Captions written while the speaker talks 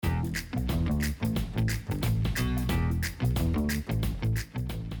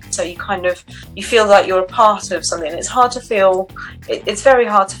so you feel like you're a part of something. It's hard to feel, it's very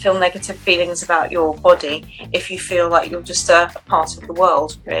hard to feel negative feelings about your body if you feel like you're just a part of the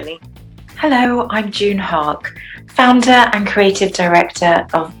world, really. Hello, I'm Joon Haque, founder and creative director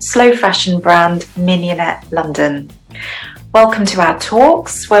of slow fashion brand Mignonnette London. Welcome to our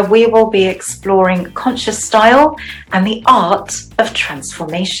talks, where we will be exploring conscious style and the art of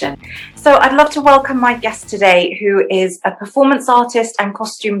transformation. So I'd love to welcome my guest today, who is a performance artist and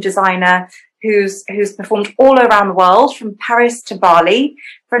costume designer who's performed all around the world, from Paris to Bali,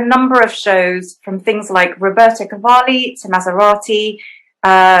 for a number of shows, from things like Roberto Cavalli to Maserati,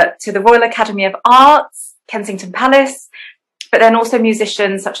 to the Royal Academy of Arts, Kensington Palace, but then also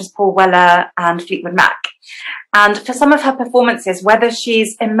musicians such as Paul Weller and Fleetwood Mac. And for some of her performances, whether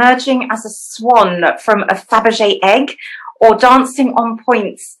she's emerging as a swan from a Fabergé egg or dancing on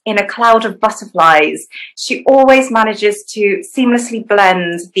points in a cloud of butterflies, she always manages to seamlessly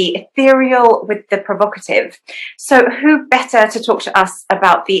blend the ethereal with the provocative. So who better to talk to us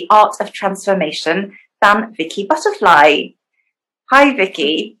about the art of transformation than Vicky Butterfly? Hi,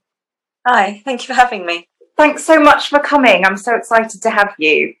 Vicky. Hi, thank you for having me. Thanks so much for coming. I'm so excited to have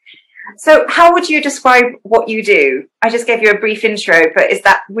you. So how would you describe what you do? I just gave you a brief intro, but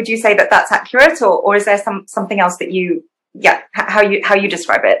would you say that that's accurate, or is there something else that how you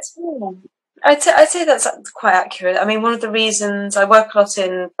describe it? I'd say that's quite accurate. I mean, one of the reasons I work a lot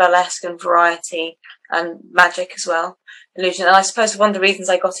in burlesque and variety and magic as well, illusion, and I suppose one of the reasons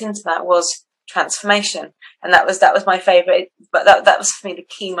I got into that was transformation, and that was my favorite, but that was for me the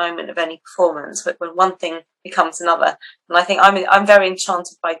key moment of any performance, but when one thing becomes another, and I think I'm very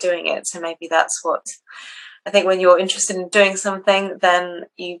enchanted by doing it. So maybe that's what I think, when you're interested in doing something, then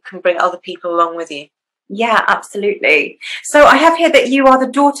you can bring other people along with you. Yeah, absolutely. So I have here that you are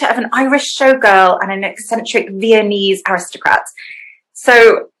the daughter of an Irish showgirl and an eccentric Viennese aristocrat.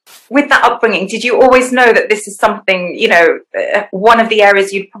 So with that upbringing, did you always know that this is something, one of the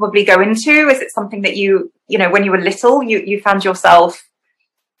areas you'd probably go into? Is it something that when you were little, you found yourself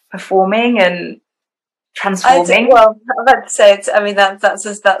performing and transforming? Well, I'd like to say it's, I mean, that's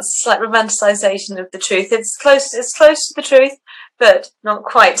like romanticization of the truth. It's close to the truth, but not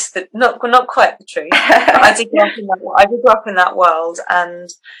quite the truth. I did grow up in that world, and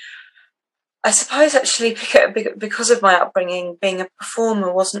I suppose actually because of my upbringing, being a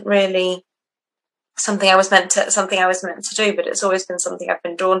performer wasn't really something I was meant to do, but it's always been something I've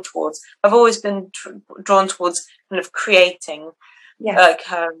been drawn towards. I've always been drawn towards kind of creating, like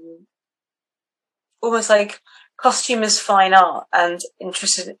almost like costume as fine art, and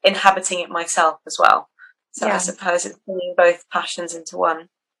interested in inhabiting it myself as well. So I suppose it's bringing both passions into one.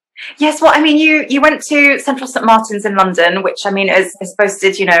 Yes, well, I mean, you went to Central St Martin's in London, which, I mean, has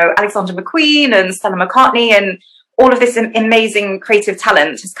boasted, Alexander McQueen and Stella McCartney, and all of this amazing creative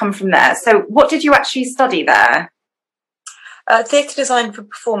talent has come from there. So what did you actually study there? Theatre design for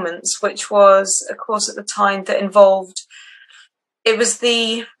performance, which was a course at the time that involved, it was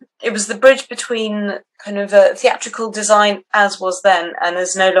the bridge between kind of theatrical design as was then and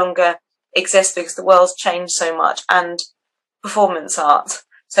as no longer exists because the world's changed so much, and performance art.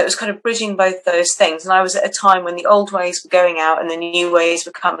 So it was kind of bridging both those things. And I was at a time when the old ways were going out and the new ways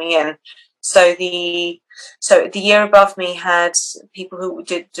were coming in. So the year above me had people who were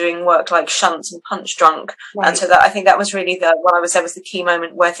doing work like Shunt and Punch Drunk. Right. And so I think that was really while I was there was the key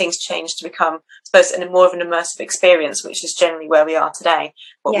moment where things changed to become, I suppose, more of an immersive experience, which is generally where we are today,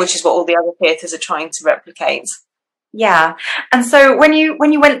 which is what all the other theatres are trying to replicate. Yeah. And so when you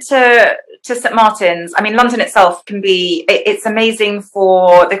went to St Martin's, I mean, London itself it's amazing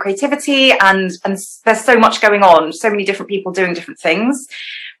for the creativity, and there's so much going on, so many different people doing different things.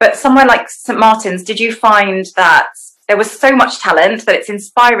 But somewhere like St Martin's, did you find that there was so much talent that it's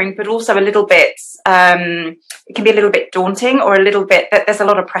inspiring, but also a little bit, it can be a little bit daunting, or a little bit that there's a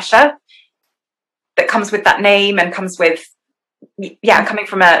lot of pressure that comes with that name and comes with, coming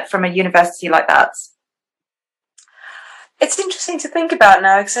from a university like that? It's interesting to think about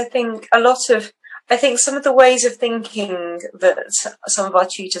now, because I think some of the ways of thinking that some of our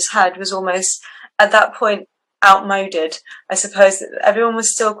tutors had was almost at that point outmoded. I suppose that everyone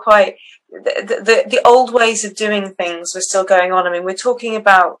was still quite, the old ways of doing things were still going on. I mean, we're talking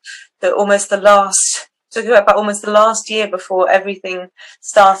about almost the last year before everything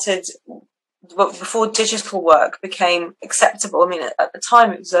started, before digital work became acceptable. I mean, at the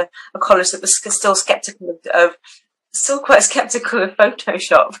time it was a college that was still quite skeptical of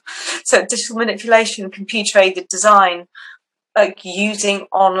Photoshop. So digital manipulation, computer-aided design, like using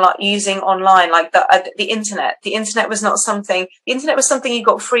online, like the internet. The internet was something you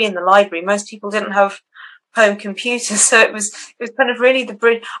got free in the library. Most people didn't have home computer. So it was kind of really the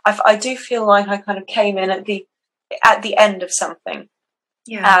bridge. I do feel like I kind of came in at the end of something.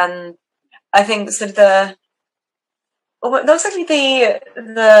 Yeah. And I think sort of that was actually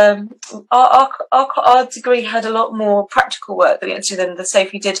our degree had a lot more practical work that we had to do than the say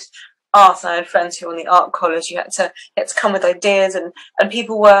if you did art. And I had friends who were on the art college. You had to come with ideas, and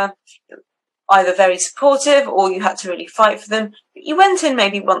people were either very supportive or you had to really fight for them. But you went in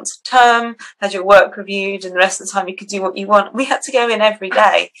maybe once a term, had your work reviewed, and the rest of the time you could do what you want. We had to go in every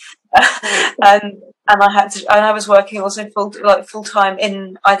day, and I was working also full time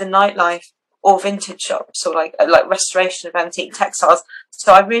in either nightlife or vintage shops, or like restoration of antique textiles.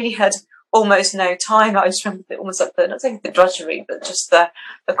 So I really had almost no time. I just remember almost like not saying the drudgery, but just the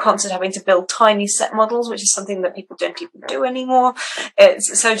constant having to build tiny set models, which is something that people don't even do anymore.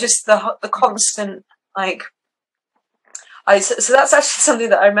 It's so just the constant so that's actually something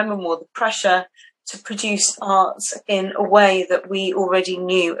that I remember more, the pressure to produce art in a way that we already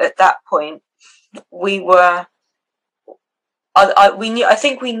knew at that point. I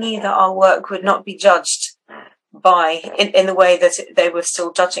think we knew that our work would not be judged in the way that they were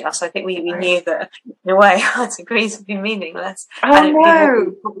still judging us. I think we knew that in a way our degrees would be meaningless. Oh, and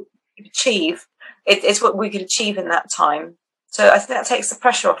no. Achieve. It's what we could achieve in that time. So I think that takes the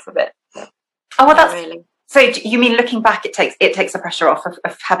pressure off a bit. Oh, well, that's really. So you mean looking back, it takes the pressure off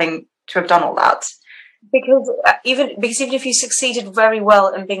of having to have done all that? Because even if you succeeded very well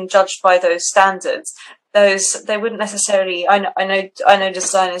in being judged by those standards, they wouldn't necessarily. I know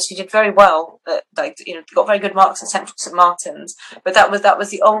designers who did very well, got very good marks at Central St Martin's, but that was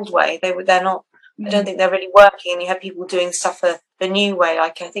the old way. They're not. I don't think they're really working. And you have people doing stuff the new way.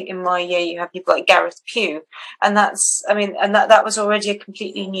 Like I think in my year you have people like Gareth Pugh, and that was already a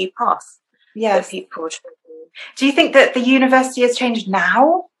completely new path. Yes. That people. Do you think that the university has changed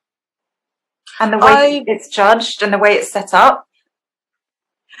now, and the way it's judged and the way it's set up?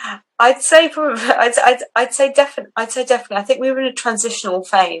 I'd say definitely. I think we were in a transitional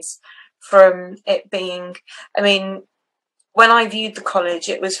phase from it being. I mean, when I viewed the college,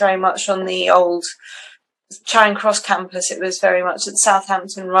 it was very much on the old Charing Cross campus. It was very much at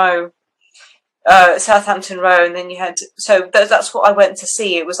Southampton Row, and then you had. So that's what I went to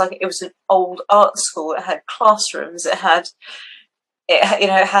see. It was an old art school. It had classrooms. It had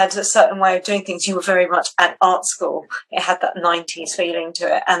a certain way of doing things. You were very much at art school. It had that 90s feeling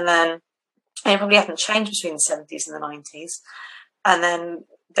to it. And then it probably hadn't changed between the 70s and the 90s. And then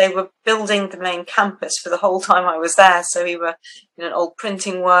they were building the main campus for the whole time I was there. So we were in an old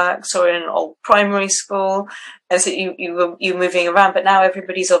printing works or in an old primary school. And so you were moving around. But now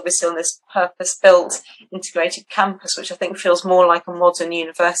everybody's obviously on this purpose-built integrated campus, which I think feels more like a modern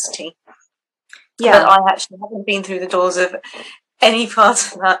university. Yeah. But I actually haven't been through the doors of any part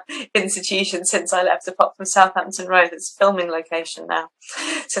of that institution since I left, apart from Southampton Row, that's a filming location now.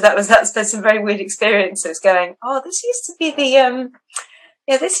 So that's been some very weird experiences going, this used to be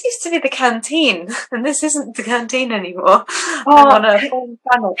the canteen, and this isn't the canteen anymore. I'm on a foreign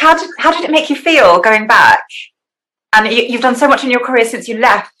planet. How did it make you feel going back? And you've done so much in your career since you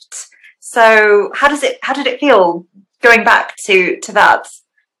left. So how did it feel going back to that?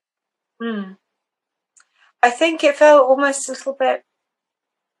 I think it felt almost a little bit,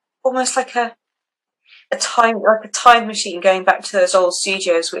 almost like a time machine going back to those old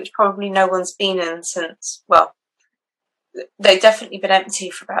studios, which probably no one's been in since. Well, they've definitely been empty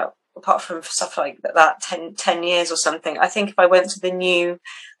for apart from stuff like that 10 years or something. I think if I went to the new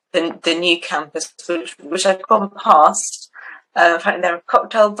campus, which I've gone past, apparently there are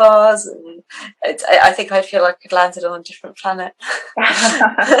cocktail bars, and I think I'd feel like I'd landed on a different planet.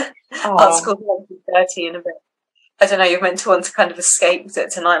 Art school is dirty in a bit. I don't know. You're meant to want to kind of escape to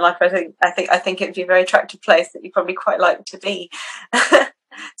nightlife. I think it'd be a very attractive place that you probably quite like to be. So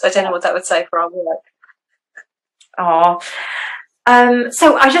I don't know what that would say for our work.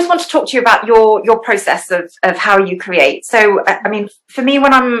 So I just want to talk to you about your process of how you create. So I mean, for me,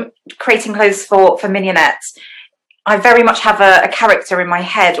 when I'm creating clothes for Mignonnette, I very much have a character in my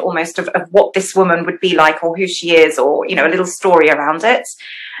head almost of what this woman would be like, or who she is, or a little story around it.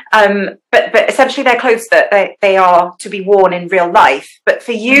 But essentially they're clothes that they are to be worn in real life. But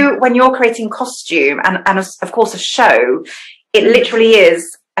for you, when you're creating costume and of course a show, it literally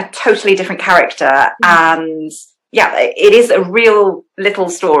is a totally different character. And yeah, it is a real little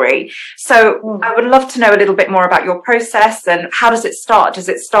story. So I would love to know a little bit more about your process and how does it start? Does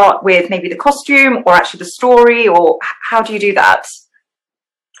it start with maybe the costume or actually the story, or how do you do that?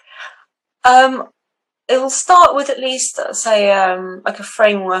 It will start with at least, say, like a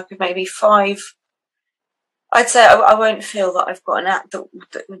framework of maybe 5 I'd say I won't feel that I've got an act that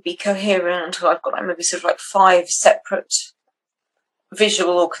would be coherent until I've got like maybe sort of like 5 separate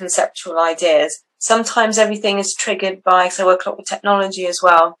visual or conceptual ideas. Sometimes everything is triggered by, so I work a lot with technology as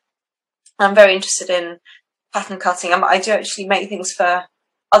well. I'm very interested in pattern cutting. I do actually make things for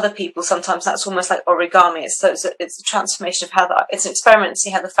other people. Sometimes that's almost like origami. It's a transformation of it's an experiment to see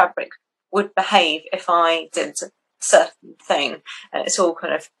how the fabric would behave if I did a certain thing. And it's all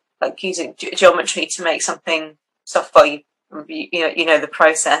kind of like using geometry to make something soft. Well, you know the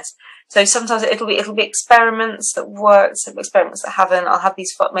process. So sometimes it'll be experiments that work, some experiments that haven't. I'll have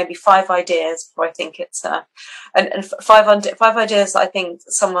these maybe 5 ideas before I think it's and 5 ideas that I think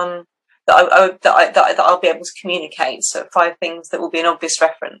someone that I'll be able to communicate. So 5 things that will be an obvious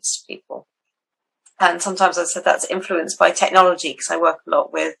reference to people. And sometimes I said that's influenced by technology because I work a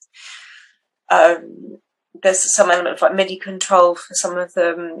lot with. There's some element of like MIDI control for some of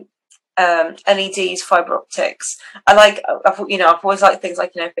them. LEDs, fiber optics. I've always liked things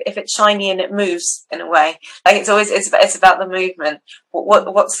like, if it's shiny and it moves in a way, like it's about the movement.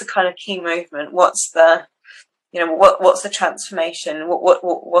 What's the kind of key movement? What's the what's the transformation?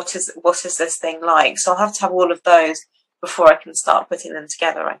 What is this thing like? So I'll have to have all of those before I can start putting them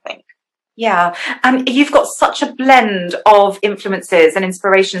together, I think. Yeah, and you've got such a blend of influences and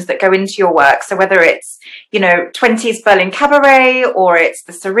inspirations that go into your work. So whether it's 20s Berlin cabaret, or it's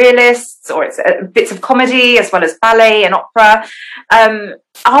the surrealists, or it's bits of comedy as well as ballet and opera,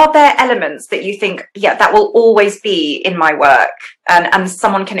 are there elements that you think, that will always be in my work, and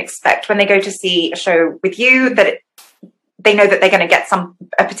someone can expect when they go to see a show with you that they know that they're going to get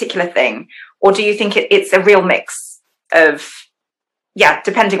a particular thing? Or do you think it's a real mix of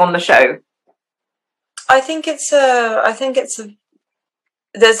depending on the show? I think there's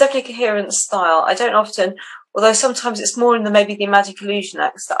definitely a coherent style. I don't often, although sometimes it's more in maybe the magic illusion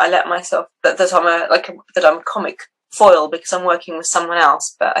acts that I let myself that I'm a comic foil because I'm working with someone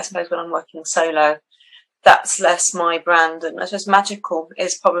else. But I suppose when I'm working solo, that's less my brand. And I suppose magical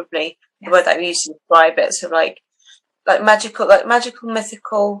is probably the word that I use to describe it. So like magical,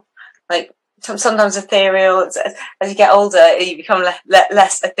 mythical, like sometimes ethereal. As you get older, you become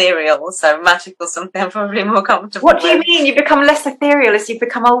less ethereal. So magical, something I'm probably more comfortable with. What do you mean you become less ethereal as you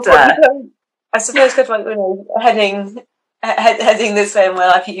become older? I suppose because heading this way in my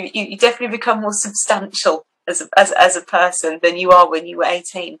life, you definitely become more substantial as a person than you are when you were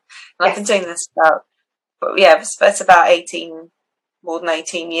 18. And I've been doing this it's about 18, more than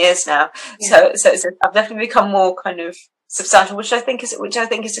 18 years now. Yeah. So I've definitely become more kind of substantial, which I think is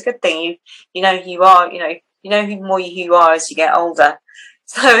a good thing. You know who more who you are as you get older.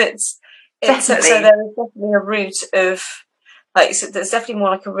 So it's definitely. So there is definitely a root of there's definitely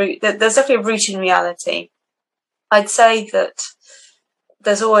more like a root. There's definitely a root in reality. I'd say that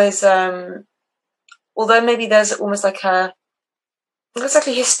there's always although maybe there's almost like a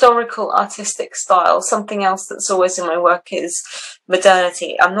historical artistic style. Something else that's always in my work is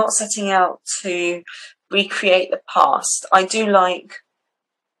modernity. I'm not setting out to recreate the past. I do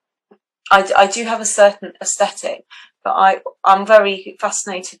have a certain aesthetic, but I'm very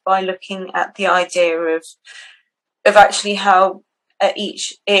fascinated by looking at the idea of actually how at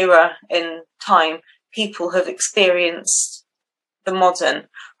each era in time people have experienced the modern,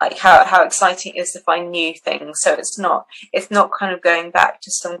 like how exciting it is to find new things. So it's not kind of going back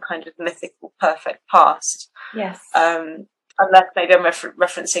to some kind of mythical perfect past. Yes. Unless maybe I'm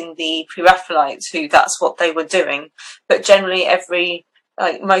referencing the pre-Raphaelites, who that's what they were doing. But generally,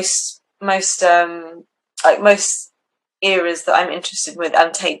 most eras that I'm interested with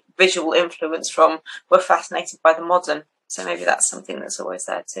and take visual influence from were fascinated by the modern. So maybe that's something that's always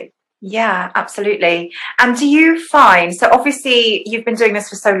there too. Yeah, absolutely. And do you find, so obviously you've been doing this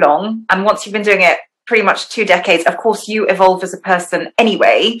for so long, and once you've been doing it pretty much 2 decades, of course you evolve as a person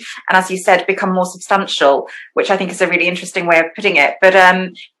anyway, and as you said, become more substantial, which I think is a really interesting way of putting it. But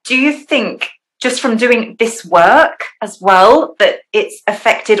do you think just from doing this work as well that it's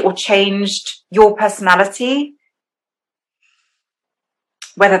affected or changed your personality?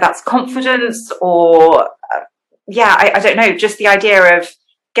 Whether that's confidence or I don't know, just the idea of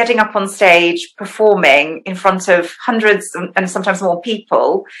getting up on stage, performing in front of hundreds and sometimes more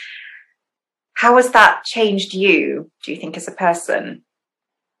people. How has that changed you, do you think, as a person?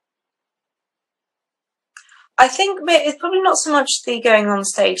 I think it's probably not so much the going on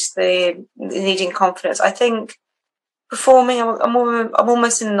stage, the needing confidence. I think performing, I'm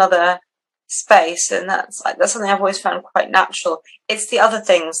almost in another space, and that's something I've always found quite natural. It's the other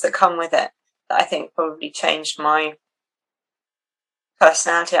things that come with it that I think probably changed my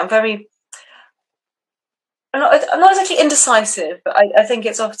personality. I'm not exactly indecisive, but I think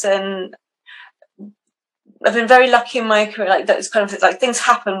it's often I've been very lucky in my career. Like that's kind of like things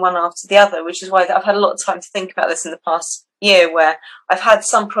happen one after the other, which is why I've had a lot of time to think about this in the past year. Where I've had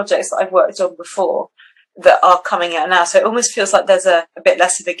some projects that I've worked on before that are coming out now, so it almost feels like there's a bit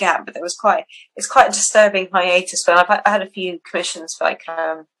less of a gap. But it's quite a disturbing hiatus. When I had a few commissions for like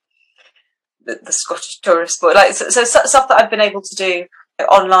the Scottish tourist board, like so stuff that I've been able to do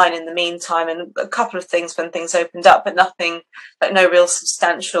online in the meantime, and a couple of things when things opened up, but nothing like no real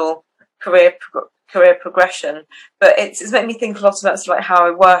substantial career progression. But it's made me think a lot about sort of like how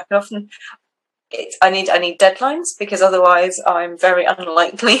I work, and often I need deadlines, because otherwise I'm very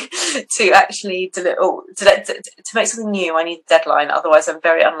unlikely to actually deliver to make something new. I need a deadline, otherwise I'm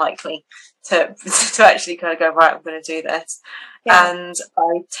very unlikely to actually kind of go, right, I'm going to do this. Yeah. And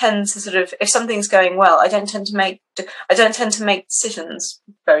I tend to sort of, if something's going well, I don't tend to make decisions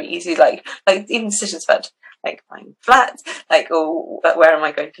very easy, like even decisions about like buying a flat, like, or where am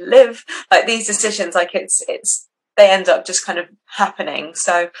I going to live, like these decisions, like it's they end up just kind of happening.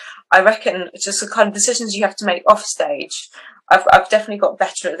 So I reckon it's just the kind of decisions you have to make off stage. I've definitely got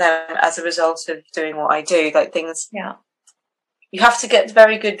better at them as a result of doing what I do. Like things, yeah, you have to get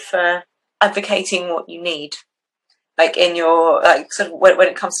very good for advocating what you need, like in your like sort of when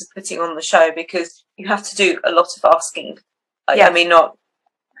it comes to putting on the show, because you have to do a lot of asking. Like, yeah. I mean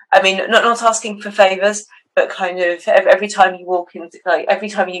not asking for favors, but kind of every time you walk into, like every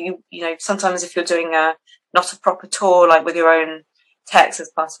time you know, sometimes if you're doing not a proper tour, like with your own text as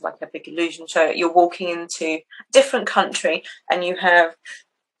part of like a big illusion show, you're walking into a different country and you have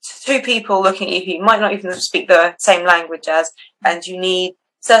two people looking at you who might not even speak the same language as, and you need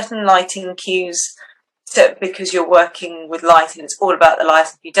certain lighting cues because you're working with light and it's all about the light.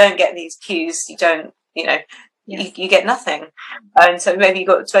 If you don't get these cues, you don't, you know, yes. you get nothing. And so maybe you've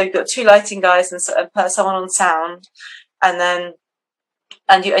got two lighting guys and someone on sound, and then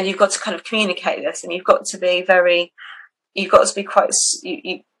you've got to kind of communicate this, and you've got to be quite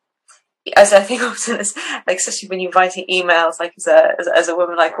as I think often as like, especially when you're writing emails, like as a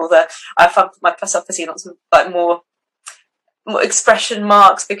woman, like I find myself to see lots of like more expression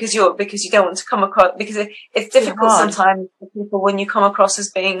marks, because you don't want to come across, because it's difficult sometimes for people when you come across as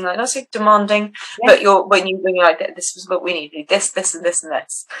being like, not so demanding, yes. But when you're like, this is what we need, this and this and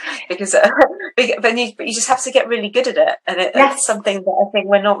this, because but you just have to get really good at it, and it's something that I think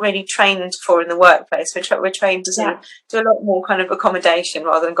we're not really trained for in the workplace. We're trained to sort of do a lot more kind of accommodation,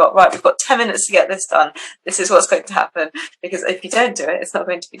 rather than we've got 10 minutes to get this done, this is what's going to happen, because if you don't do it, it's not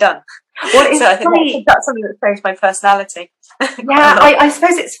going to be done. Well, so I think that's something that changed my personality. Yeah, I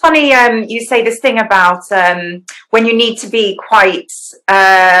suppose it's funny you say this thing about when you need to be quite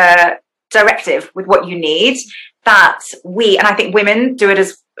directive with what you need, that and I think women do it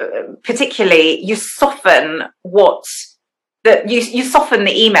as particularly, you soften you soften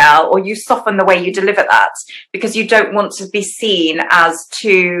the email, or you soften the way you deliver that, because you don't want to be seen as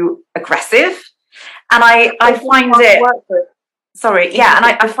too aggressive. And I find it... Sorry, yeah, and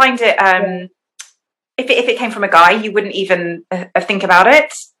I find it, if it came from a guy, you wouldn't even think about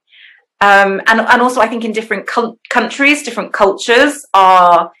it. And also I think in different countries, different cultures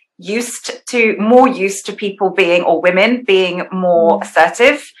are more used to people being, or women being more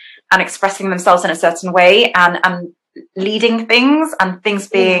assertive and expressing themselves in a certain way, and leading things, and things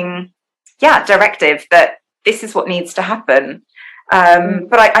being, directive, that this is what needs to happen.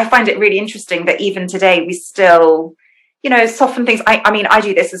 But I find it really interesting that even today we still... soften things. I mean, I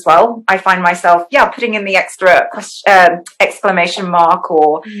do this as well. I find myself, putting in the extra exclamation mark,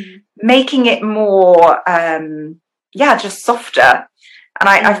 or making it more, just softer. And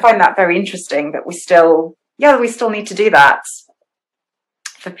I find that very interesting, that we still need to do that,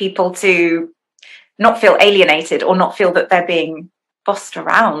 for people to not feel alienated, or not feel that they're being bossed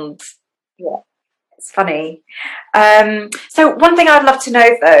around. Yeah, it's funny. So one thing I'd love to know,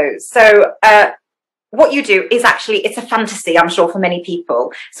 though, what you do is actually, it's a fantasy, I'm sure, for many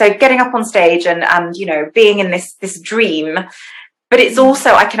people. So getting up on stage and being in this dream, but it's also,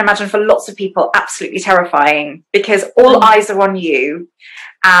 I can imagine, for lots of people, absolutely terrifying, because all eyes are on you,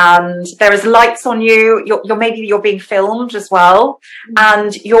 and there is lights on you. You're being filmed as well,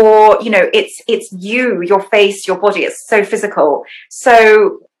 and it's you, your face, your body. It's so physical.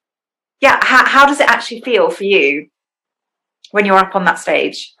 So how does it actually feel for you when you're up on that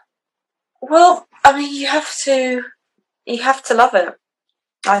stage? Well, I mean, you have to love it,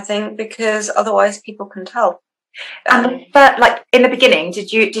 I think, because otherwise people can tell. But like in the beginning,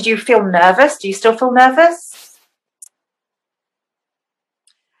 did you feel nervous? Do you still feel nervous?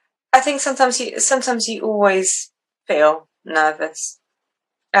 I think sometimes you always feel nervous.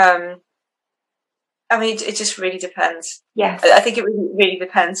 I mean, it just really depends. Yes, I think it really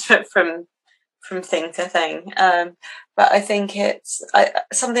depends from from thing to thing. But I think it's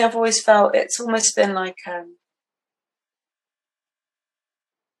something I've always felt. It's almost been like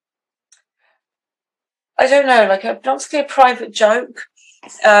I don't know, like not particularly a private joke.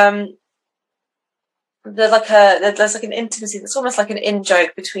 There's like an intimacy that's almost like an in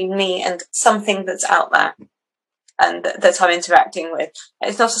joke between me and something that's out there and that I'm interacting with.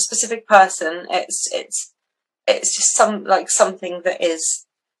 It's not a specific person. It's just something that is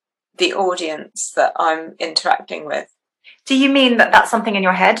the audience that I'm interacting with. Do you mean that that's something in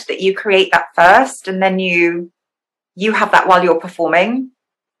your head, that you create that first and then you have that while you're performing?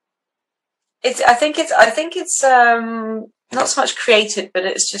 I think it's not so much created, but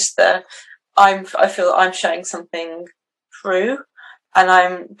it's just that I feel that I'm showing something true,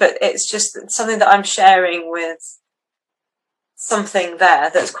 but it's just something that I'm sharing with something there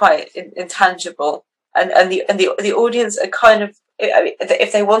that's quite intangible, and the audience are kind of,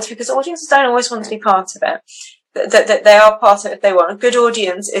 if they want to, because audiences don't always want to be part of it, that they are part of it if they want. A good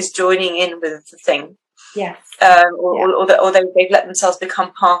audience is joining in with the thing. Yes. Or they've let themselves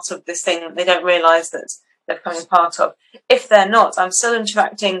become part of this thing that they don't realise that they're becoming part of. If they're not, I'm still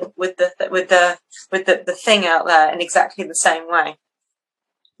interacting with the thing out there in exactly the same way.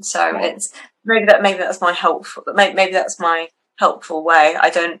 So it's maybe that's my helpful. Maybe that's my helpful way. I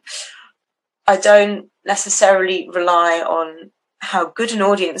don't necessarily rely on how good an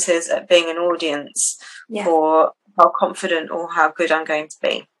audience is at being an audience for how confident or how good I'm going to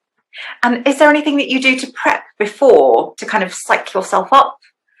be. And is there anything that you do to prep before, to kind of psych yourself up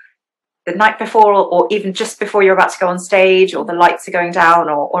the night before, or even just before you're about to go on stage, or the lights are going down,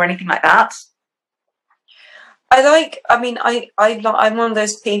 or anything like that? I'm one of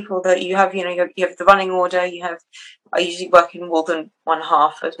those people that you have the running order. I usually work in more than one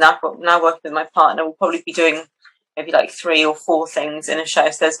half. Now working with my partner, we'll probably be doing maybe like 3 or 4 things in a show,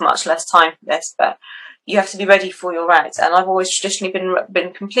 so there's much less time for this, but you have to be ready for your act. And I've always traditionally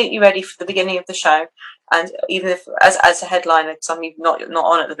been completely ready for the beginning of the show, and even if as a headliner, because I'm not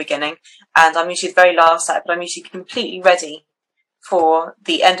on at the beginning, and I'm usually the very last act, but I'm usually completely ready for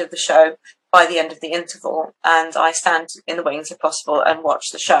the end of the show by the end of the interval, and I stand in the wings if possible and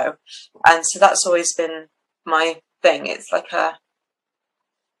watch the show. And so that's always been my thing. It's like I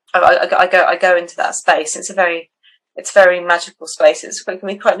go into that space. It's a very magical space. It can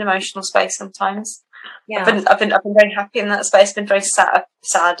be quite an emotional space sometimes. Yeah. I've been very happy in that space. Been very sad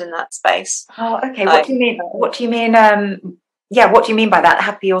in that space. Oh, okay. What do you mean? What do you mean? What do you mean by that?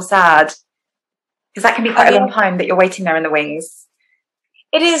 Happy or sad? Because that can be quite a long time that you're waiting there in the wings.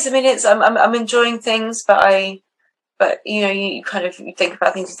 It is. I mean, I'm enjoying things, but you kind of think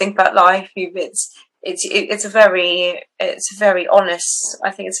about things. You think about life. It's a very honest.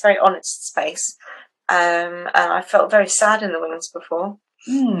 I think it's a very honest space. And I felt very sad in the wings before.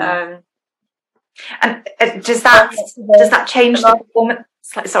 And does that change the performance?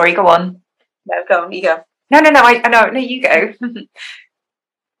 Sorry, go on. No, go on. You go. No. I know. No, you go.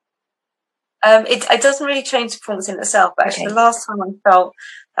 It doesn't really change the performance in itself, but actually the last time I felt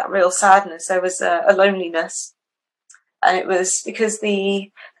that real sadness, there was a loneliness, and it was because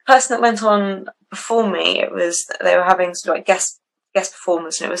the person that went on before me, they were having sort of like guest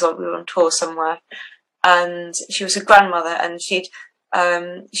performance, and we were on tour somewhere, and she was a grandmother, and she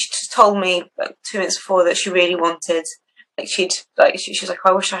told me like 2 minutes before that she really wanted, she was like,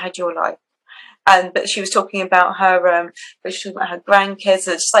 I wish I had your life. But she was talking about her, grandkids,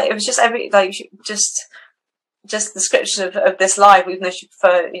 and it was just just the description of this life. Even though she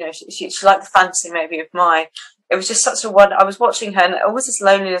preferred, she liked the fantasy maybe of mine. It was just such a one. I was watching her, and it was this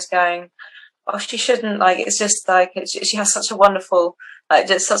loneliness going, oh, she shouldn't. It's just she has such a wonderful,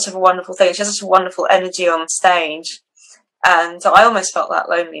 just such a wonderful thing. She has such a wonderful energy on stage, and so I almost felt that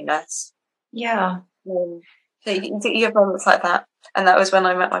loneliness. Yeah. So you have moments like that, and that was when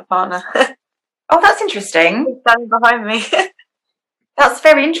I met my partner. Oh, that's interesting. He's standing behind me. That's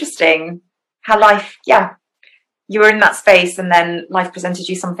very interesting. How life, you were in that space, and then life presented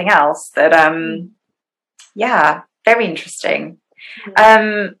you something else that, very interesting.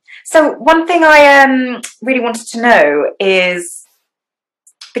 So one thing I really wanted to know is,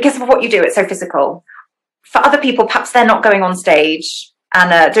 because of what you do, it's so physical. For other people, perhaps they're not going on stage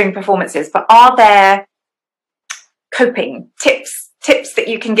and doing performances, but are there coping tips that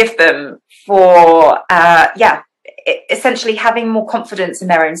you can give them for essentially having more confidence in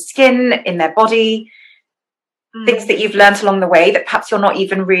their own skin, in their body, things that you've learned along the way that perhaps you're not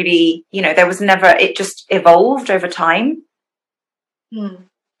even really, there was never, it just evolved over time?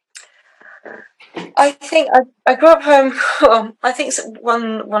 I think I grew up home. I think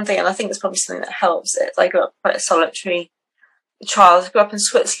one thing, and I think it's probably something that helps. I grew up quite a solitary child, I grew up in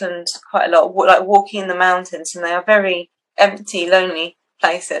Switzerland quite a lot, like walking in the mountains, and they are very empty, lonely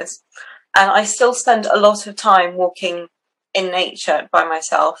places. And I still spend a lot of time walking in nature by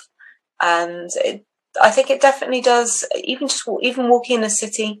myself, and I think it definitely does. Even walking in a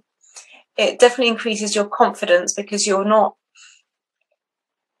city, it definitely increases your confidence because you're not.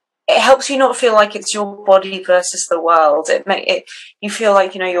 It helps you not feel like it's your body versus the world. You feel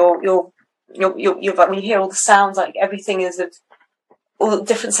like you're like when you hear all the sounds, like everything is of all the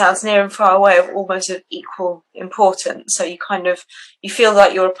different sounds near and far away, of almost of equal importance. So you feel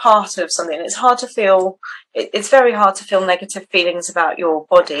like you're a part of something. It's hard to feel. It's very hard to feel negative feelings about your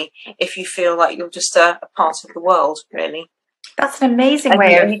body if you feel like you're just a part of the world, really. That's an amazing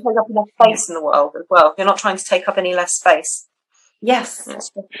way of. And you take up enough space in the world as well. You're not trying to take up any less space. Yes.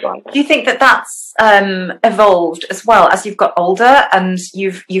 Right. Do you think that that's evolved as well as you've got older and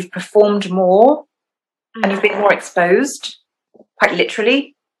you've performed more and you've been more exposed, quite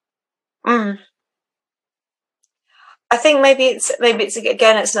literally? I think maybe it's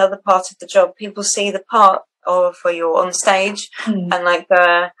again, it's another part of the job. People see the part of where you're on stage and like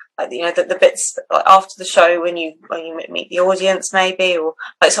the bits like after the show when you meet the audience, maybe, or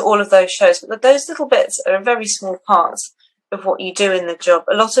like so all of those shows. But those little bits are a very small part of what you do in the job.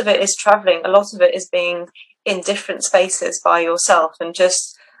 A lot of it is traveling. A lot of it is being in different spaces by yourself. And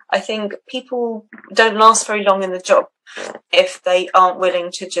just, I think people don't last very long in the job if they aren't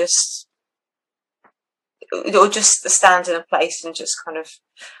willing to just stand in a place and just kind of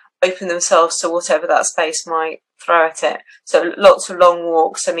open themselves to whatever that space might throw at it. So lots of long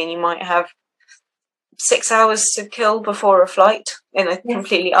walks. I mean, you might have 6 hours to kill before a flight in a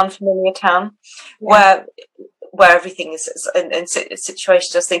completely unfamiliar town where everything is in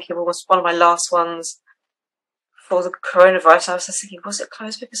situations. I was thinking, was one of my last ones for the coronavirus. I was just thinking, was it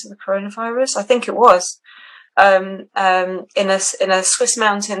closed because of the coronavirus? I think it was. In a Swiss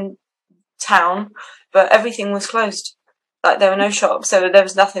mountain town, but everything was closed. Like there were no shops, so there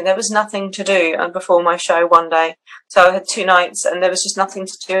was nothing to do. And before my show one day, so I had 2 nights, and there was just nothing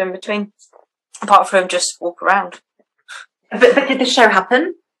to do in between, apart from just walk around. But did the show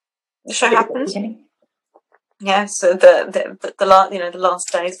happen? The show happened. Yeah, so the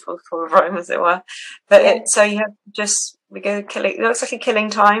last days for Rome, as it were. But so you have we go killing. It looks like a killing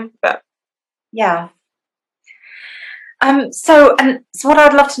time, but yeah. So what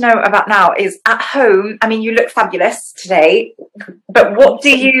I'd love to know about now is at home. I mean, you look fabulous today, but what do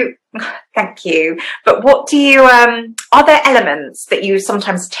you? Thank you. But what do you? Are there elements that you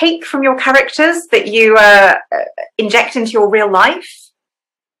sometimes take from your characters that you inject into your real life?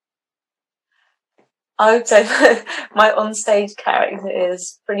 I would say my onstage character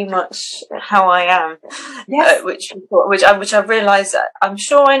is pretty much how I am, which I've realised that I'm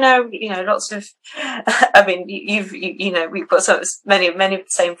sure I know. Lots of. I mean, we've got many of the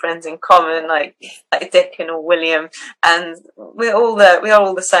same friends in common, like Dick and William, and we are all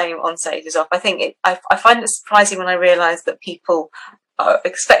the same on stage as off. I think I find it surprising when I realise that people are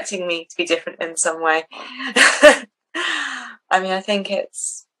expecting me to be different in some way. I mean, I think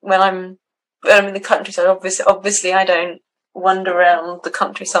it's when I'm in the countryside. Obviously, I don't wander around the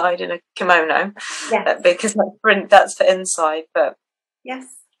countryside in a kimono, because that's for inside. But yes,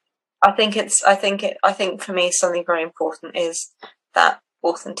 I think for me something very important is that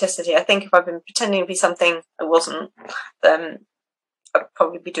authenticity. I think if I've been pretending to be something I wasn't, then I'd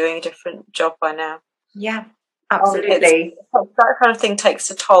probably be doing a different job by now. Yeah, absolutely. That kind of thing takes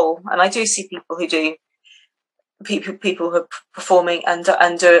a toll, and I do see people who do. People who are performing and do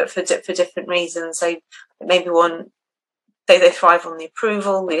it for different reasons. They maybe they thrive on the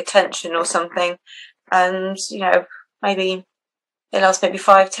approval, the attention, or something, and maybe they last maybe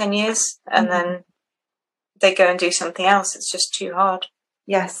 5-10 years, and then they go and do something else. It's just too hard.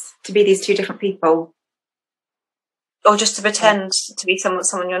 Yes, to be these two different people, or just to pretend to be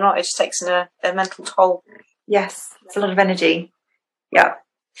someone you're not. It just takes a mental toll. Yes, it's a lot of energy. Yeah.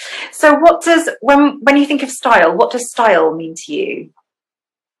 So what does, when you think of style, what does style mean to you?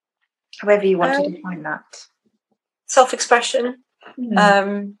 However you want to define that. Self-expression.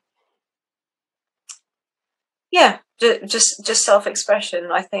 Just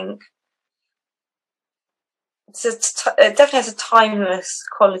self-expression. I think it definitely has a timeless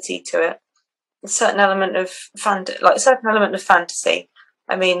quality to it. A certain element of fantasy.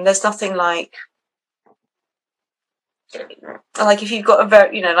 I mean, there's nothing like if you've got a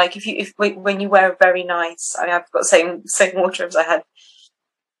very, when you wear a very nice. I mean, I've got the same wardrobes I had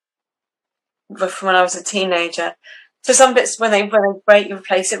from when I was a teenager. So some bits when they break, you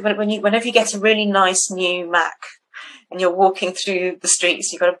replace it. Whenever you get a really nice new Mac and you're walking through the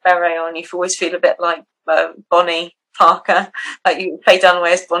streets, you've got a beret on, you always feel a bit like Bonnie Parker, like you Faye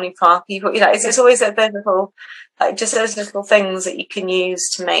Dunaway's Bonnie Parker. It's always those little, like just those little things that you can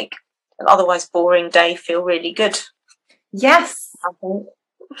use to make an otherwise boring day feel really good. Yes, the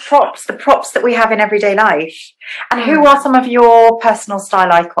props that we have in everyday life. And who are some of your personal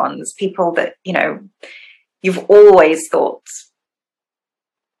style icons? People that you've always thought,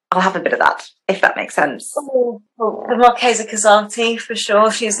 I'll have a bit of that, if that makes sense. The Marchesa Casati for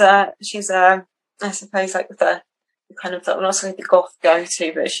sure. She's I suppose like the kind of not necessarily the goth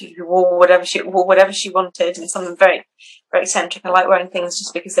go-to, but she wore whatever she wanted, and something very, very eccentric. I like wearing things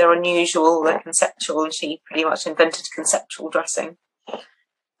just because they're unusual, they're conceptual, and she pretty much invented conceptual dressing.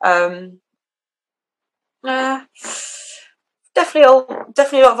 Definitely a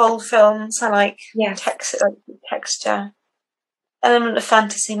lot of old films. I like texture, element of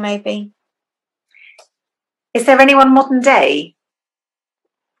fantasy, maybe. Is there anyone modern day?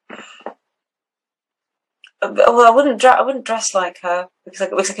 Well, I wouldn't dress like her because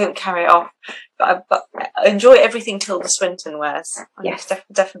I couldn't carry it off. But I enjoy everything Tilda Swinton wears. Yes,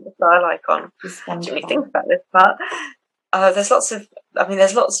 definitely a style icon. I didn't really think about this, but there's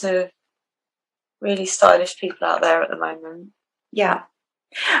lots of really stylish people out there at the moment. Yeah.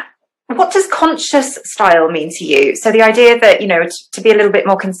 What does conscious style mean to you? So the idea that, to be a little bit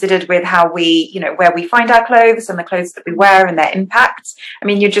more considered with how we, where we find our clothes and the clothes that we wear and their impact. I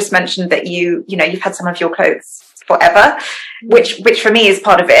mean, you just mentioned that you've had some of your clothes forever, which for me is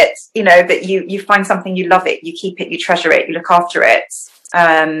part of it, that you find something, you love it, you keep it, you treasure it, you look after it,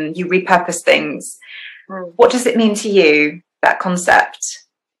 you repurpose things. What does it mean to you, that concept?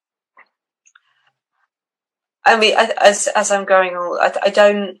 I mean, as I'm growing old, I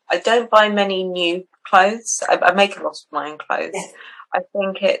don't buy many new clothes. I make a lot of my own clothes. Yes. I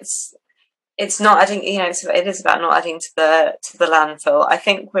think it's not adding. It is about not adding to the landfill. I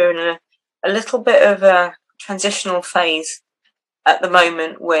think we're in a little bit of a transitional phase at the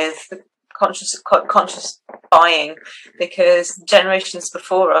moment with conscious buying, because generations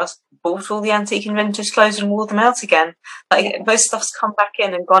before us bought all the antique and vintage clothes and wore them out again. Most stuff's come back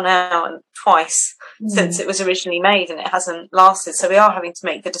in and gone out twice since it was originally made, and it hasn't lasted. So we are having to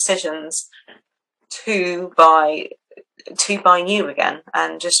make the decisions to buy new again,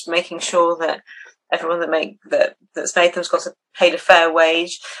 and just making sure that everyone that's made them's got paid a fair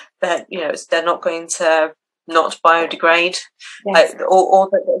wage, that they're not going to not biodegrade, yes. or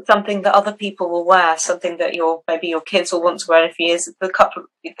that it's something that other people will wear, something that maybe your kids will want to wear in a few years.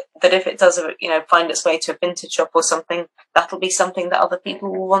 That if it does, find its way to a vintage shop or something, that'll be something that other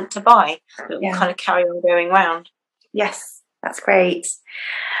people will want to buy. It will kind of carry on going round. Yes, that's great.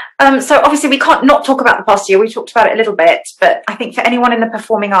 So obviously we can't not talk about the past year. We talked about it a little bit, but I think for anyone in the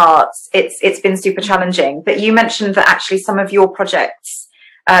performing arts, it's been super challenging. But you mentioned that actually some of your projects,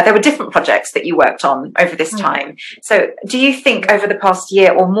 there were different projects that you worked on over this time. So do you think over the past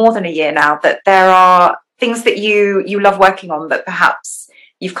year, or more than a year now, that there are things that you love working on that perhaps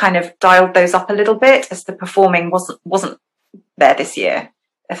you've kind of dialed those up a little bit as the performing wasn't there this year,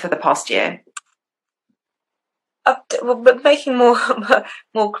 for the past year? But making more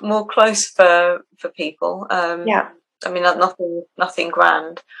close for people. I mean, nothing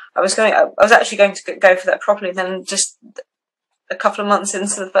grand. I was actually going to go for that properly. Then just a couple of months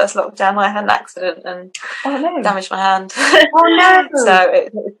into the first lockdown, I had an accident and damaged my hand. Oh no! So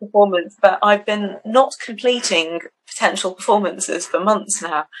it's performance, but I've been not completing potential performances for months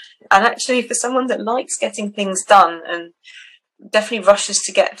now. And actually, for someone that likes getting things done and definitely rushes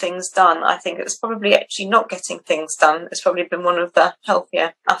to get things done, I think it's probably actually not getting things done. It's probably been one of the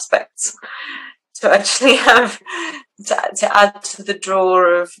healthier aspects to actually have to add to the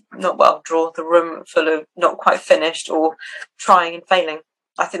draw the room full of not quite finished or trying and failing.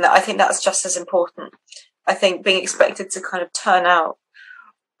 I think that's just as important. I think being expected to kind of turn out.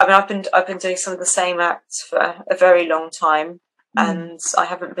 I mean, I've been doing some of the same acts for a very long time, and I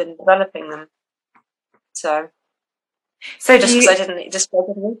haven't been developing them. So just because I didn't need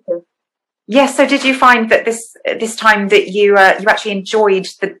to. Yes. So did you find that this time that you actually enjoyed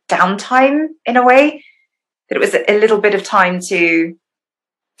the downtime in a way, that it was a little bit of time to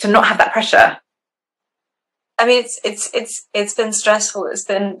not have that pressure? I mean, it's been stressful. There's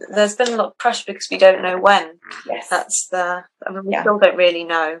been a lot of pressure because we don't know when. Yes. We still don't really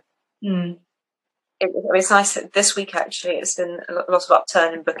know. It's nice that this week actually it's been a lot of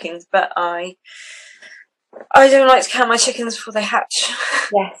upturn in bookings, but I don't like to count my chickens before they hatch.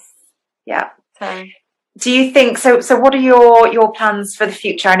 Yes. Yeah. So. Do you think so? What are your plans for the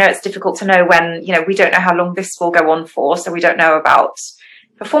future? I know it's difficult to know when, we don't know how long this will go on for, so we don't know about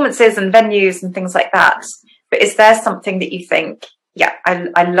performances and venues and things like that. But is there something that you think,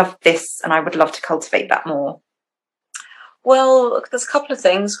 I love this and I would love to cultivate that more? Well, there's a couple of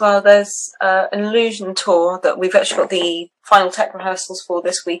things. Well, there's an illusion tour that we've actually got the final tech rehearsals for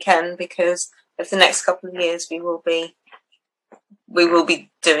this weekend, because over the next couple of years we will be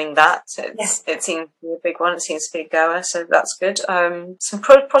doing that. It seems to be a big one. It seems to be a goer, so that's good. Some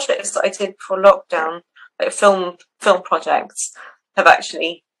projects that I did before lockdown, like film projects, are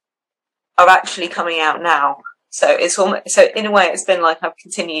actually coming out now. So it's almost, so in a way it's been like I've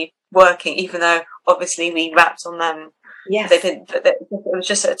continued working, even though obviously we wrapped on them. Yes. It was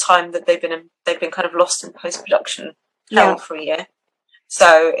just at a time that they've been kind of lost in post production hell for a year.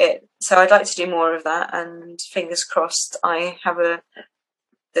 So I'd like to do more of that, and fingers crossed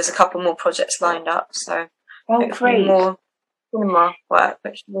there's a couple more projects lined up. So great. More cinema work,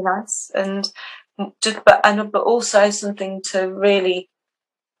 which would be nice, but also something to really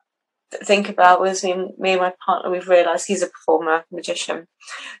think about was me and my partner. We've realised, he's a performer, magician,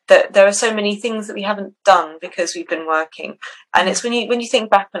 that there are so many things that we haven't done because we've been working, and it's when you think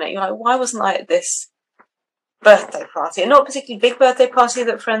back on it, you're like, why wasn't I at this birthday party? And not a particularly big birthday party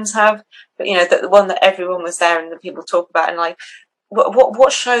that friends have, but the one that everyone was there and that people talk about, and like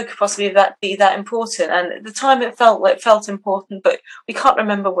what show could possibly be that important? And at the time it felt important, but we can't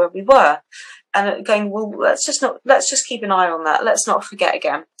remember where we were, and going, well, let's just keep an eye on that. Let's not forget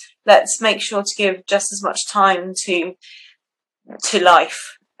again. Let's make sure to give just as much time to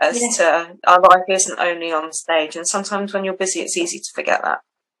life as to our life isn't only on stage. And sometimes when you're busy, it's easy to forget that.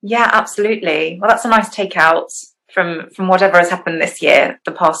 Yeah, absolutely. Well, that's a nice takeout from whatever has happened this year,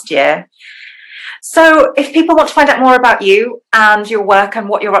 the past year. So if people want to find out more about you and your work and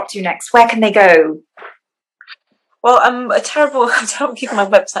what you're up to next, where can they go? Well, I'm terrible keeping my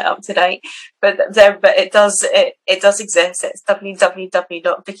website up to date, but it does exist. It's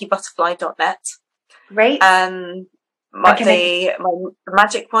www.vickybutterfly.net. Great. And the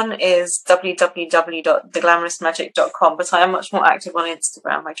magic one is www.theglamorousmagic.com, but I am much more active on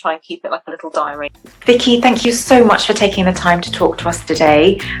Instagram. I try and keep it like a little diary. Vicky, thank you so much for taking the time to talk to us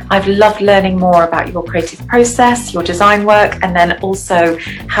today. I've loved learning more about your creative process, your design work, and then also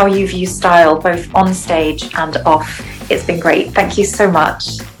how you view style both on stage and off. It's been great. Thank you so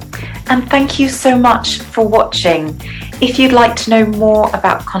much. And thank you so much for watching. If you'd like to know more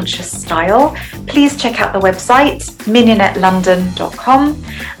about conscious style, please check out the website mignonnettelondon.com.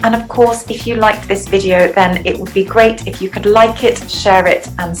 And of course, if you liked this video, then it would be great if you could like it, share it,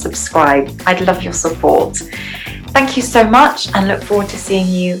 and subscribe. I'd love your support. Thank you so much, and look forward to seeing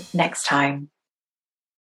you next time.